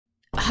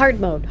Hard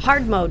mode,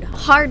 hard mode,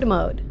 hard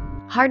mode.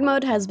 Hard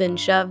mode has been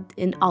shoved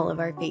in all of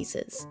our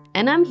faces,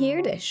 and I'm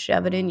here to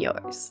shove it in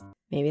yours.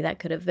 Maybe that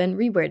could have been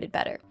reworded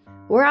better.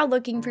 We're all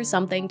looking for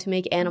something to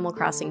make Animal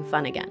Crossing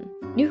fun again.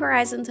 New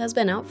Horizons has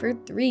been out for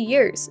 3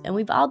 years, and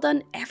we've all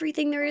done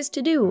everything there is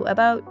to do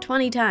about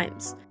 20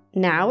 times.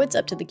 Now it's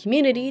up to the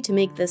community to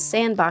make this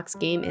sandbox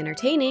game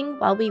entertaining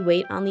while we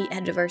wait on the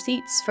edge of our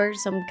seats for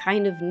some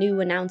kind of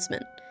new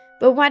announcement.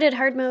 But why did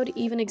hard mode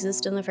even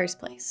exist in the first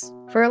place?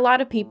 For a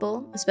lot of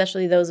people,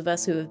 especially those of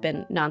us who have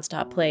been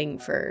nonstop playing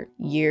for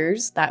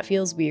years, that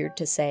feels weird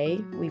to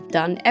say. We've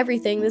done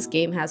everything this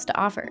game has to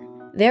offer.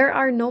 There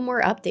are no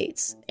more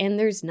updates, and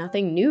there's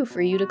nothing new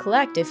for you to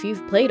collect if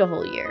you've played a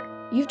whole year.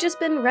 You've just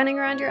been running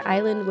around your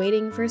island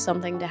waiting for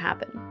something to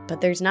happen,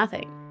 but there's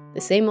nothing. The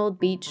same old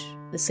beach,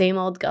 the same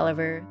old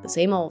Gulliver, the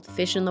same old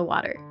fish in the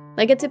water.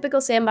 Like a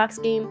typical sandbox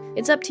game,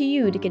 it's up to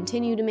you to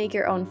continue to make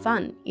your own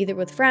fun, either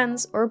with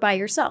friends or by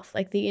yourself,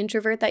 like the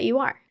introvert that you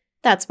are.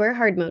 That's where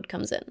hard mode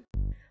comes in.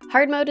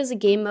 Hard mode is a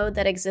game mode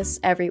that exists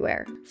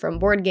everywhere, from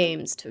board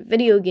games to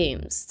video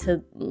games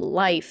to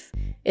life.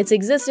 It's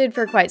existed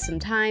for quite some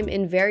time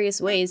in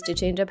various ways to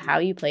change up how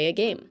you play a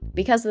game.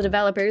 Because the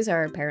developers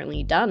are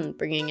apparently done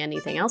bringing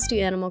anything else to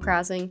Animal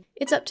Crossing,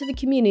 it's up to the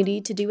community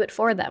to do it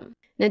for them.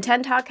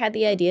 Nintendotalk had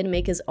the idea to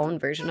make his own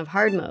version of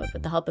hard mode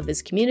with the help of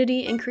his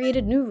community and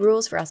created new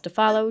rules for us to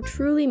follow,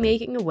 truly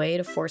making a way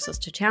to force us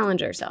to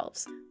challenge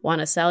ourselves. Want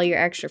to sell your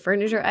extra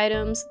furniture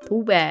items?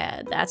 Too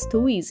bad, that's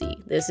too easy.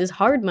 This is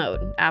hard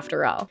mode,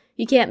 after all.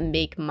 You can't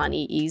make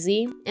money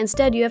easy.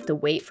 Instead, you have to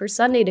wait for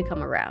Sunday to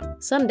come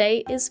around.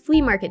 Sunday is flea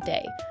market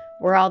day,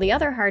 where all the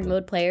other hard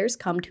mode players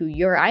come to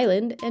your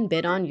island and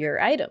bid on your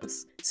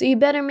items. So you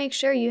better make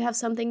sure you have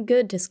something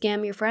good to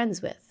scam your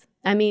friends with.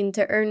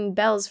 To earn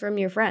bells from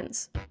your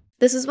friends.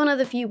 This is one of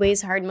the few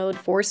ways hard mode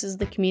forces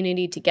the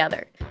community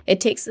together.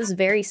 It takes this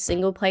very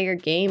single-player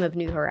game of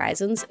New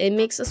Horizons and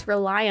makes us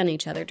rely on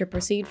each other to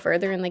proceed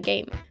further in the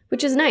game,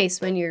 which is nice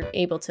when you're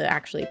able to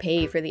actually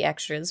pay for the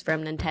extras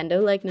from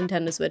Nintendo like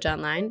Nintendo Switch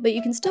Online, but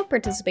you can still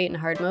participate in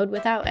hard mode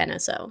without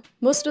NSO.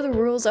 Most of the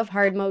rules of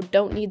hard mode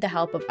don't need the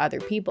help of other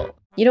people.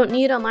 You don't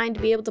need online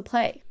to be able to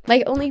play,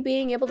 like only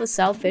being able to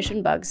sell fish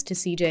and bugs to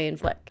CJ and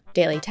Flick.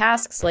 Daily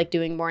tasks like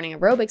doing morning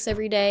aerobics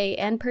every day,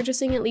 and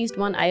purchasing at least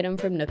one item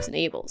from Nooks and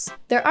Ables.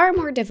 There are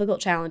more difficult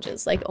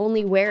challenges, like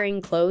only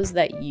wearing clothes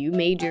that you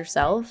made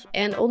yourself,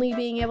 and only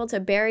being able to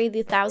bury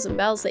the 1,000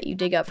 bells that you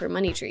dig up from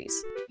money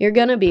trees. You're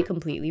gonna be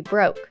completely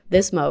broke.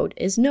 This mode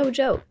is no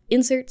joke.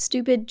 Insert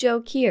stupid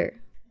joke here.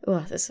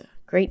 Oh, this is a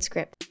great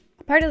script.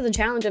 Part of the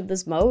challenge of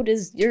this mode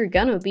is you're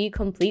gonna be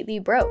completely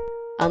broke,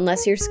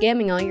 unless you're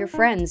scamming all your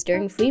friends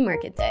during flea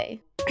market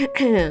day.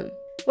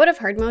 What if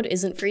hard mode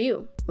isn't for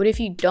you? What if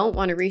you don't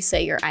want to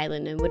reset your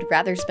island and would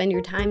rather spend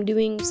your time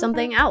doing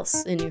something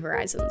else in New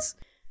Horizons?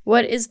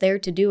 What is there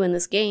to do in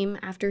this game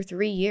after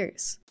 3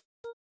 years?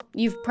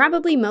 You've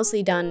probably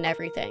mostly done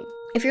everything.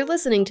 If you're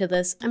listening to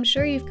this, I'm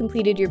sure you've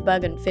completed your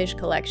bug and fish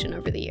collection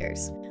over the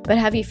years. But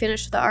have you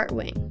finished the art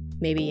wing?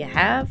 Maybe you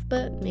have,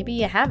 but maybe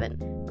you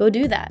haven't. Go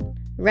do that.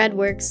 Red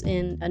works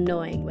in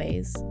annoying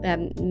ways,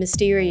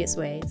 mysterious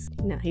ways.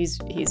 No,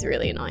 he's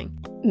really annoying.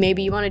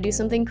 Maybe you want to do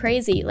something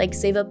crazy, like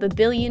save up 1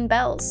 billion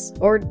bells,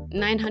 or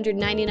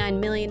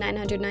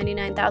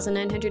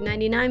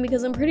 999,999,999,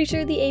 because I'm pretty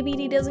sure the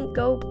ABD doesn't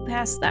go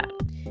past that.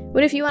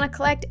 What if you want to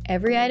collect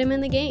every item in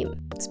the game?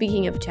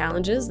 Speaking of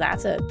challenges,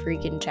 that's a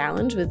freaking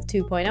challenge. With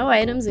 2.0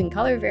 items and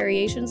color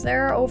variations,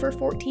 there are over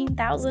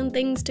 14,000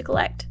 things to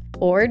collect.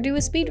 Or do a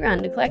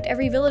speedrun to collect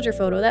every villager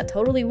photo that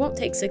totally won't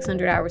take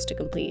 600 hours to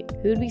complete.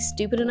 Who would be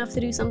stupid enough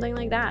to do something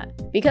like that?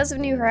 Because of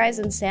New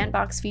Horizons'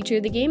 sandbox feature,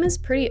 the game is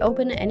pretty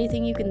open to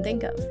anything you can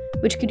think of,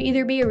 which could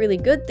either be a really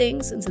good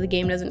thing since the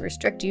game doesn't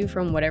restrict you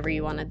from whatever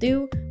you want to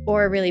do,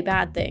 or a really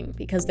bad thing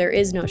because there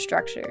is no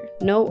structure,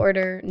 no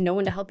order, no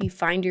one to help you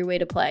find your way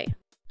to play.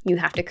 You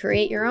have to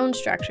create your own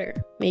structure,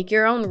 make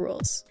your own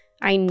rules.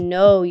 I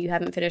know you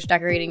haven't finished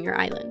decorating your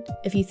island.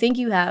 If you think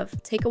you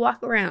have, take a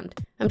walk around.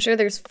 I'm sure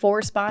there's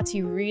 4 spots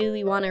you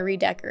really want to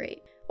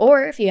redecorate.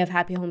 Or if you have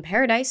Happy Home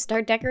Paradise,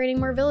 start decorating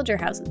more villager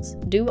houses.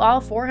 Do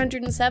all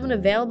 407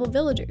 available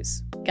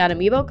villagers. Got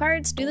amiibo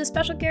cards? Do the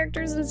special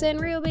characters and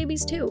Sanrio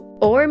babies too.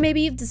 Or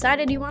maybe you've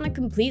decided you want to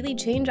completely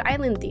change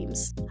island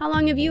themes. How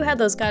long have you had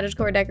those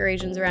cottagecore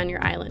decorations around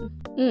your island?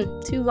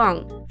 Too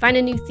long. Find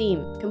a new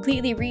theme.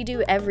 Completely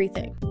redo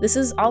everything. This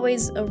is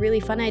always a really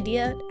fun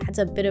idea. It adds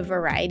a bit of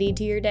variety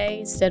to your day.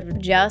 Instead of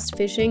just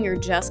fishing or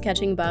just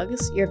catching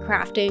bugs, you're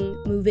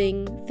crafting,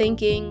 moving,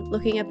 thinking,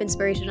 looking up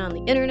inspiration on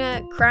the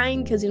internet,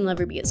 crying because you'll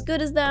never be as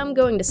good as them,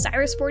 going to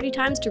Cyrus 40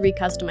 times to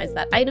recustomize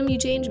that item you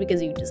changed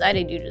because you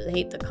decided you just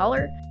hate the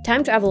color.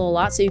 Time travel a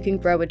lot so you can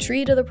grow a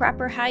tree to the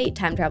proper height.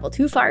 Time travel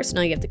too far so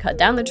now you have to cut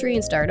down the tree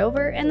and start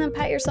over, and then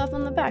pat yourself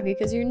on the back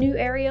because your new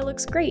area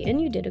looks great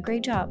and you did a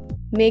great job.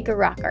 Make a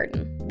rock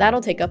garden.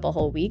 That'll take up a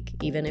whole week,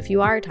 even if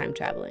you are time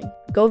traveling.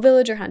 Go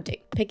villager hunting.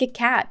 Pick a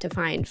cat to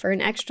find for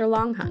an extra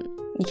long hunt.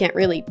 You can't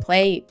really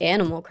play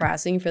Animal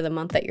Crossing for the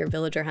month that you're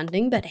villager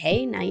hunting, but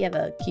hey, now you have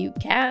a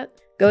cute cat.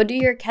 Go do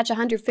your catch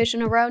 100 fish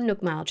in a row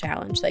Nook Mile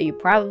challenge that you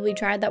probably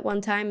tried that one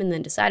time and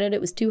then decided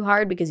it was too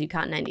hard because you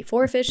caught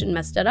 94 fish and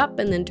messed it up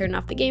and then turned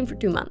off the game for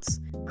 2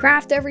 months.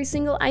 Craft every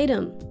single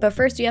item, but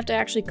first you have to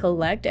actually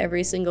collect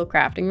every single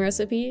crafting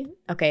recipe.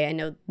 Okay, I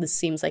know this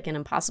seems like an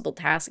impossible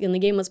task and the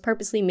game was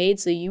purposely made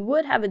so you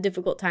would have a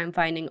difficult time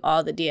finding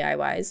all the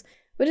DIYs,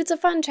 but it's a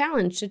fun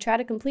challenge to try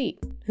to complete.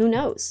 Who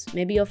knows,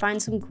 maybe you'll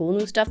find some cool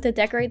new stuff to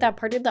decorate that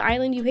part of the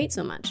island you hate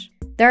so much.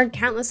 There are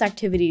countless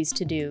activities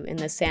to do in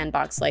this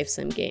sandbox life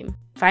sim game.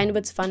 Find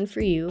what's fun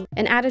for you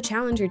and add a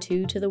challenge or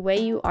two to the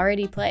way you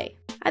already play.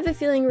 I have a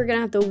feeling we're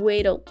gonna have to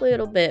wait a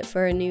little bit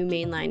for a new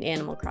mainline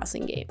Animal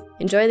Crossing game.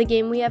 Enjoy the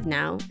game we have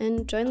now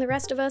and join the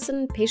rest of us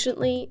in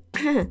patiently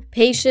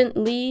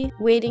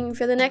waiting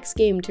for the next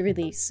game to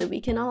release so we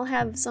can all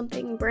have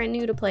something brand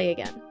new to play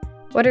again.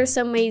 What are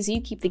some ways you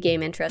keep the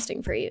game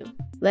interesting for you?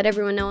 Let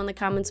everyone know in the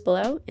comments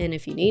below, and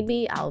if you need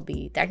me, I'll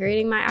be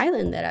decorating my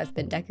island that I've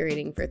been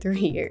decorating for 3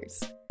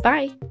 years.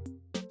 Bye!